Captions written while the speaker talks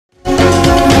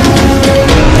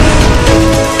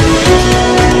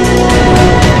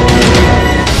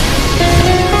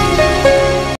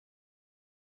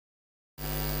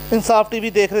इंसाफ TV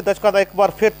देख रहे दर्शकों का एक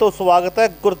बार फिर तो स्वागत है।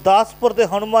 गुरदासपुर के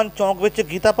हनुमान चौक में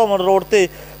गीता भवन रोड से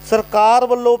सरकार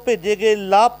वालों भेजे गए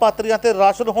लाभपात्रियों ते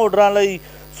राशन होल्डरां लई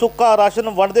सुक्का राशन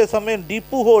वंडदे समय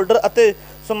डीपू होल्डर अते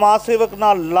समाज सेवक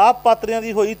नाल लाभपात्रियों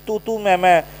की हुई तू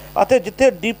मैं अते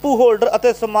जिथे डीपू होल्डर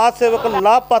अते समाज सेवक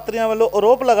लाभपात्रियों वालों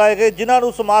आरोप लगाए गए,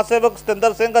 जिन्होंने समाज सेवक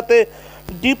सतिंदर सिंह अते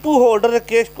डीपू होल्डर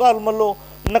राकेश पाल वालों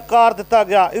नकार दिता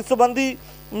गया। इस संबंधी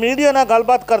मीडिया नाल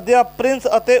गलबात करदिया प्रिंस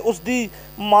अते उसकी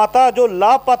माता जो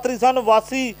लाभपात्री सन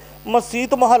वासी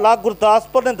मसीत महला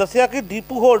गुरदासपुर ने दसिया कि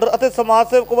डीपू होल्डर अते समाज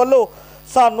सेवक वालों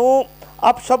सानू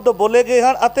अपशब्द बोले गए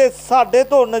हैं अते साडे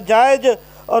तो नजायज़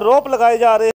आरोप लगाए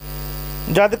जा रहे,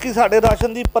 जबकि साडे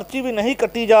राशन की पर्ची भी नहीं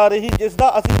कट्टी जा रही, जिसका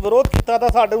असीं विरोध किया तो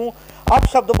साडू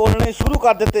अपशब्द बोलने शुरू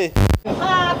कर दिते।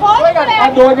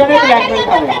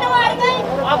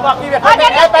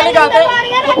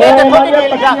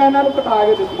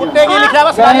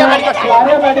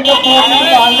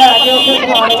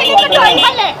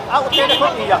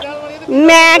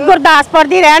 मैं गुरदासपुर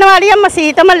की रहने वाली हाँ,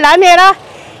 मसीत महला मेरा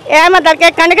यह मतलब कि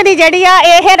कणक की जी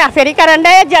हेरा फेरी करन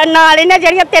दे नाल इन्हें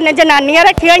जड़ियाँ 3 जनानियां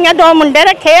रखी हुई, 2 मुंडे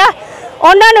रखे आ,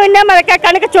 उन्होंने इन्हें मतलब कि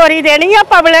कणक चोरी देनी है।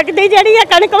 पब्लिक की जी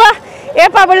कणक वा ये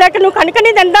पब्लिक नूं कणक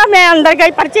नहीं दिंदा। मैं अंदर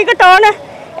गई पर्ची कटाउण,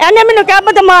 इन्हें मैनूं कहा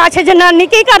बदमाश जनानी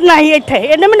की करना ही इत्थे,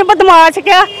 इन्हें मैनूं बदमाश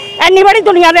कहा इन्नी बड़ी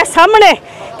दुनिया के सामने,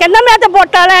 कहना मैं तो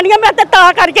वोटां लैणियां, मैं तो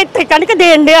तां करके इत्थे कणक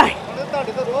देण दिया।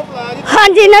 हाँ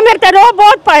जी, इन्हें मेरे ते रोह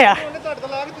बहुत पाया।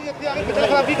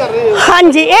 हाँ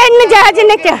जी, ये नजायज़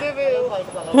ने क्या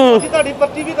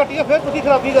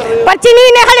पर्ची नहीं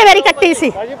इन्हें हले मेरी कट्टी सी,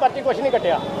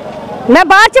 मैं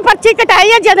बाद च पर्ची कटाई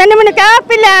है। जद ने मैंने कहा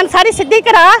भी लैन सारी सीधी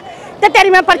करा ते तेरी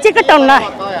मैं पर्ची कटाउणा है।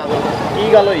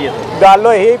 गल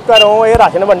होई घरों ये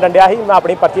राशन वंडन दिया, मैं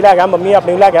अपनी पर्ची लै गया, मम्मी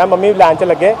अपनी लै गया, मम्मी लैन च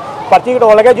लगे पर्ची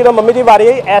कटाउण लगे। जो मम्मी की वारी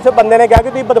आई इस बंदे ने कहा कि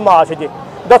तुम बदमाश जी,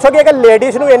 दसो कि एक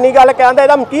लेडीज़ नूं इन्नी गल कहंदा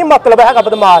इहदा की मतलब है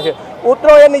बदमाश।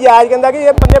 उतरों ये नजायज़ कहता कि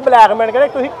ये बंदे ब्लैकमेल करे,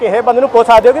 तुसीं किसी बंदे नूं पुछ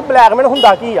सकदे हो कि ब्लैकमेल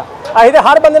हुंदा की आ। असीं ते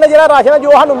हर बंदे ने जिहड़ा राशन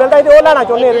जो सानूं मिलदा वो लैना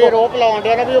चाहुंदे। आरोप लाउण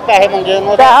दे कि पैसे मंगे,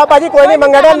 पैसा भाजी कोई नहीं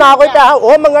मंगण दिया, ना कोई पैसा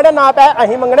वो मंगण दिया, ना पैसा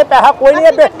असीं मंगणे, पैसा कोई नहीं,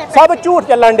 सब झूठ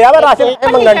चलन दिया वा, राशन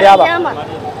मंगण दिया वा।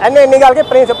 इन्हें इन्नी गल कि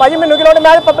प्रिंस भाजी मैनूं की लोड़,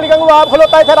 मैं पब्लिक वांगू आप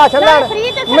खलोता इत्थे राशन लैण,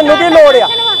 मैनूं की लोड़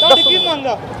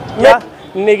आ।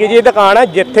 निकी जी दुकान है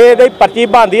जिथे पर्ची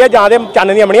बनती है, जां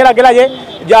चन्न दी अमड़ियां लागे लै जे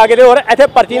जाके तो इत्थे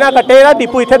पर्ची ना कट्टे,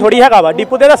 डीपू इत्थे थोड़ी हैगा वा,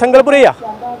 डीपू तो संगलपुरे आ।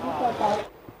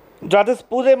 जब इस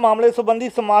पूरे मामले संबंधी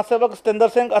समाज सेवक सतिंदर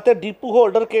सिंह अते डीपू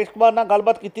होल्डर राकेश कुमार नाल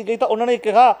गलबात की गई तो उन्होंने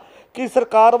कहा कि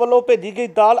सरकार वालों भेजी गई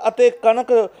दाल अते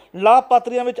कणक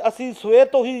लाभपात्रियों में असीं सवेर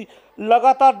तो ही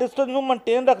लगातार डिस्टेंस नूं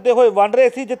मेनटेन रखते हुए वंड रहे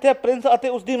सी, जिथे प्रिंस अते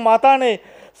उसकी माता ने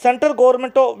सेंटर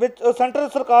गौरमेंट सेंटर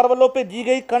सरकार वालों भेजी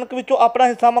गई कणक विचों अपना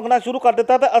हिस्सा मंगना शुरू कर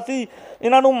दिता तो असीं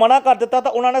इन्हां नूं मना कर दिता तो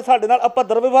उन्होंने साडे नाल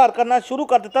अभद्र व्यवहार करना शुरू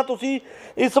कर दिता। तुसीं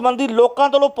इस संबंधी लोकां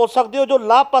तों पुछ सकदे हो जो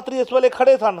लाभपात्री इस वेले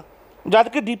खड़े सन,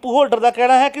 जबकि डीपू होल्डर का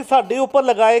कहना है कि साडे उपर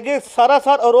लगाए गए सारा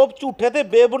आरोप झूठे ते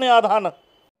बेबुनियाद हैं।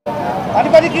 हाँ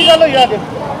भाजी की गल होई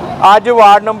अज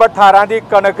वार्ड नंबर 18 की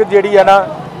कणक जी है ना,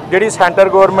 जी सेंटर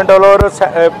गौरमेंट वालों और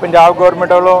पंजाब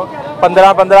गौरमेंट वालों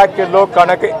 15-15 किलो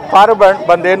कणक हर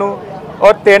बंदे नूं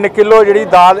और 3 किलो जी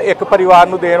दाल एक परिवार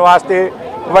नूं देण वास्ते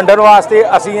वंडण वास्ते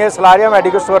असीं ये सलारिया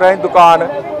मैडिकल स्टोरां की दुकान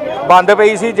बंद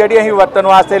पई सी जिहड़ी असीं वरतण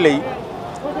वास्ते लई,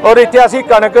 और इत्थे असीं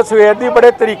कणक सवेर दी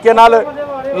बड़े तरीके नाल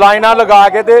लाइनां लगा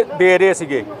के ते दे रहे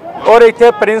सीगे। और इत्थे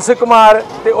प्रिंस कुमार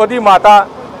ते ओहदी माता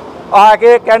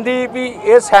आके कहंदी भी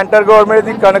ये सेंटर गौरमेंट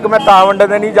की कणक मैं तां वंडण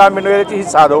देनी जां मैनूं इहदे च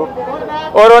हिस्सा दो,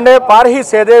 और उन्हें पर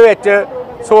हिस्से दे विच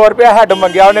 100 रुपया हैड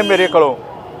मंगया उन्हें मेरे कोलों,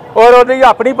 और उहदी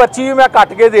अपनी पर्ची भी मैं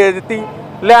कट के दे दी।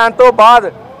 लैन तो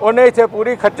बाद उन्हें इत्थे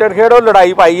पूरी खच्चर खेड़ और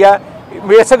लड़ाई पाई है।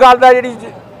 इस गल का जी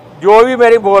जो भी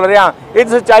मेरी बोल रहा ये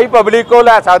सच्चाई पब्लिक को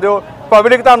लै सकते हो,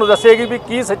 पब्लिक तुहानूं दसेगी भी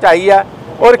की सच्चाई है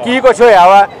और की कुछ होया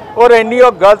वा, और इन्नी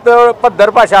गलत भद्दर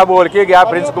भाषा बोल के गया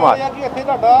प्रिंस कुमार।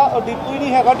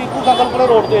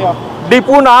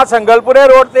 डीपू ना संगलपुरे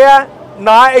रोड से है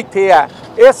ना इत्थे है,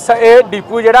 इस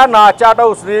डीपू जिहड़ा नाचाट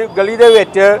हाउस की गली दे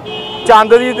विच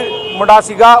चंद दी मुंडा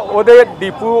सीगा, ओहदे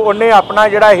डीपू उन्हें अपना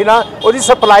जिहड़ा है ना ओहदी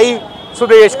सप्लाई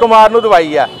सुदेश कुमार नूं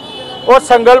दवाई है, और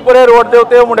संगलपुरे रोड के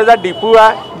उत्ते मुंडे का डीपू है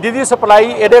जिहदी सप्लाई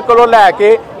इहदे कोलों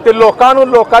लैके ते लोकां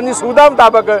दी सुविधा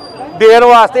मुताबक देण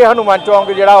वास्ते हनुमान चौक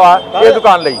जिहड़ा वा ये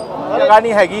दुकान लई जगह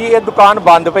नहीं हैगी, ये दुकान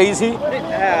बंद पई सी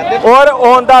और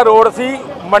ऑन दा रोड सी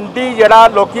मंडी जिहड़ा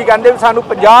लोकी कहंदे सानूं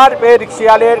 50 रुपए रिक्शे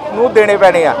वाले नूं देने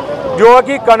पैणे आ, जो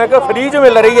कि कणक फ्री च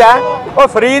मिल रही है, और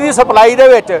फ्री की सप्लाई दे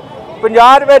विच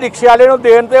 50 रुपए रिक्शे वाले नूं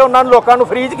देण ते उन्हां नूं लोकां नूं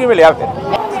फ्री च की मिलिया। फिर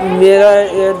मेरा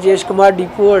राकेश कुमार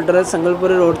डीपू होल्डर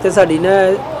संगलपुर रोड से साड़ी ना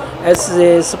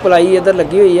सप्लाई इधर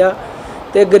लगी हुई आ,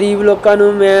 ਤੇ ਗਰੀਬ ਲੋਕਾਂ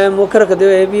ਨੂੰ ਮੈਂ ਮੁੱਖ ਰੱਖਦੇ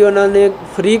ਹੋਏ ਵੀ ਉਹਨਾਂ ਨੇ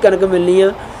ਫ੍ਰੀ ਕਣਕ ਮਿਲਣੀ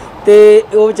ਆ ਤੇ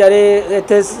ਉਹ ਵਿਚਾਰੇ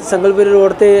ਇੱਥੇ ਸੰਗਲਪੁਰ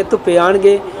ਰੋਡ ਤੇ ਧੁੱਪੇ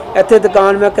ਆਣਗੇ। ਇੱਥੇ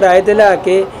ਦੁਕਾਨ ਮੈਂ ਕਿਰਾਏ ਤੇ ਲੈ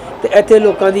ਕੇ ਤੇ ਇੱਥੇ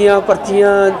ਲੋਕਾਂ ਦੀਆਂ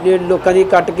ਪਰਚੀਆਂ ਲੋਕਾਂ ਦੀ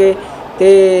ਕੱਟ ਕੇ ਤੇ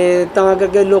ਤਾਂ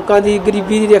ਕਰਕੇ ਲੋਕਾਂ ਦੀ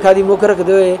ਗਰੀਬੀ ਦੀ ਰੇਖਾ ਦੀ ਮੁੱਖ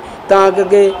ਰੱਖਦੇ ਹੋਏ ਤਾਂ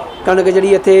ਕਰਕੇ ਕਣਕ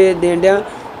ਜਿਹੜੀ ਇੱਥੇ ਦੇਣ ਡਿਆ।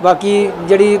 ਬਾਕੀ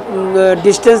ਜਿਹੜੀ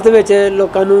ਡਿਸਟੈਂਸ ਦੇ ਵਿੱਚ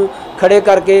ਲੋਕਾਂ ਨੂੰ ਖੜੇ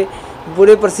ਕਰਕੇ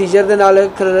ਪੂਰੇ ਪ੍ਰੋਸੀਜਰ ਦੇ ਨਾਲ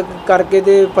ਕਰਕੇ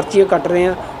ਤੇ ਪਰਚੀਆਂ ਕੱਟ ਰਹੇ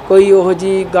ਆ। ਕੋਈ ਉਹੋ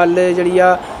ਜਿਹੀ ਗੱਲ ਜਿਹੜੀ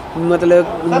ਆ ਮਤਲਬ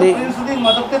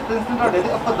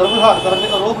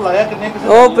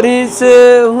ਉਹ ਪ੍ਰਿੰਸ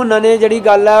ਹੁਣਾਂ ਨੇ ਜਿਹੜੀ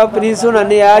ਗੱਲ ਆ ਪ੍ਰਿੰਸ ਹੁਣਾਂ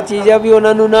ਨੇ ਆਹ ਚੀਜ਼ ਆ ਵੀ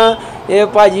ਉਹਨਾਂ ਨੂੰ ਨਾ ਇਹ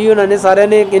ਭਾਜੀ ਉਹਨਾਂ ਨੇ ਸਾਰਿਆਂ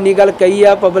ਨੇ ਇੰਨੀ ਗੱਲ ਕਹੀ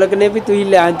ਆ ਪਬਲਿਕ ਨੇ ਵੀ ਤੁਸੀਂ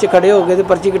ਲਾਈਨ 'ਚ ਖੜੇ ਹੋ ਗਏ ਤੇ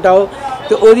ਪਰਚੀ ਕਟਾਓ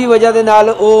ਤੇ ਉਹਦੀ ਵਜ੍ਹਾ ਦੇ ਨਾਲ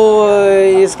ਉਹ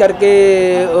ਇਸ ਕਰਕੇ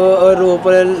ਰੋਪ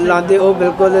ਲਾਉਂਦੇ। ਉਹ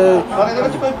ਬਿਲਕੁਲ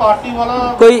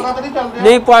ਕੋਈ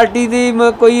ਨਹੀਂ ਪਾਰਟੀ ਦੀ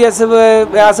ਕੋਈ ਇਸ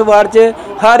ਵਾਰ 'ਚ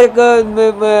ਹਰ ਇੱਕ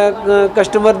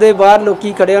ਕਸਟਮਰ ਦੇ ਬਾਹਰ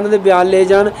ਲੋਕੀ ਖੜੇ ਉਹਨਾਂ ਦੇ ਬਿਆਨ ਲੈ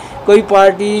ਜਾਣ। ਕੋਈ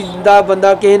ਪਾਰਟੀ ਦਾ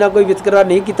ਬੰਦਾ ਕਿਸੇ ਨਾਲ ਕੋਈ ਵਿਤਕਰਾ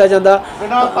ਨਹੀਂ ਕੀਤਾ ਜਾਂਦਾ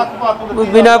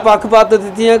ਬਿਨਾਂ ਪੱਖਪਾਤ ਤੋਂ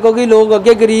ਦਿੱਤੀਆਂ ਕਿਉਂਕਿ ਲੋਕ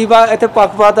ਅੱਗੇ ਗਰੀਬ ਆ। ਇੱਥੇ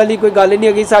ਪੱਖਪਾਤ ਵਾਲੀ ਕੋਈ ਗੱਲ ਨਹੀਂ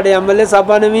ਹੈਗੀ। ਸਾਡੇ MLA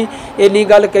ਸਾਹਿਬਾਂ ਨੇ ਵੀ ਇੰਨੀ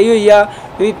ਗੱਲ ਕਹੀ ਹੋਈ ਆ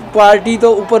ਵੀ ਪਾਰਟੀ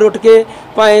ਤੋਂ ਉੱਪਰ ਉੱਠ ਕੇ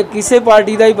ਭਾਵੇਂ ਕਿਸੇ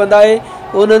ਪਾਰਟੀ ਦਾ ਹੀ ਬੰਦਾ ਹੈ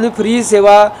ਉਹਨਾਂ ਨੂੰ ਫ੍ਰੀ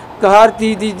ਸੇਵਾ ਹਰ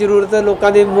ਚੀਜ਼ ਦੀ ਜ਼ਰੂਰਤ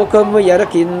ਲੋਕਾਂ ਦੇ ਮੁੱਖ ਮੁਹੱਈਆ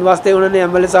ਰੱਖਣ ਵਾਸਤੇ ਉਹਨਾਂ ਨੇ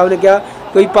MLA ਸਾਹਿਬ ਨੇ ਕਿਹਾ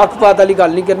ਕੋਈ ਪੱਖਪਾਤ ਵਾਲੀ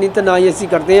ਗੱਲ ਨਹੀਂ ਕਰਨੀ ਤੇ ਨਾ ਹੀ ਅਸੀਂ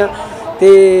ਕਰਦੇ ਹਾਂ।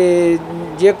 ਤੇ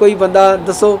ਜੇ ਕੋਈ ਬੰਦਾ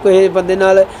ਦੱਸੋ ਕਿਸੇ ਬੰਦੇ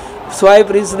ਨਾਲ ਸਵਾਏ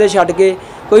ਪ੍ਰਿੰਸ ਦੇ ਛੱਡ ਕੇ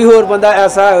ਕੋਈ ਹੋਰ ਬੰਦਾ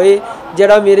ਐਸਾ ਹੋਏ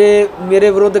ਜਿਹੜਾ ਮੇਰੇ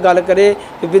ਵਿਰੁੱਧ ਗੱਲ ਕਰੇ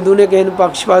ਕਿ ਬਿੰਦੂ ਨੇ ਕਿਸੇ ਨੂੰ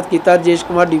ਪੱਖਪਾਤ ਕੀਤਾ ਰਜੇਸ਼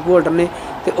ਕੁਮਾਰ ਡੀਪੂ ਹੋਲਡਰ ਨੇ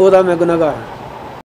ਤੇ ਉਹਦਾ ਮੈਂ ਗੁਨਾਹਗਾਰ ਹਾਂ।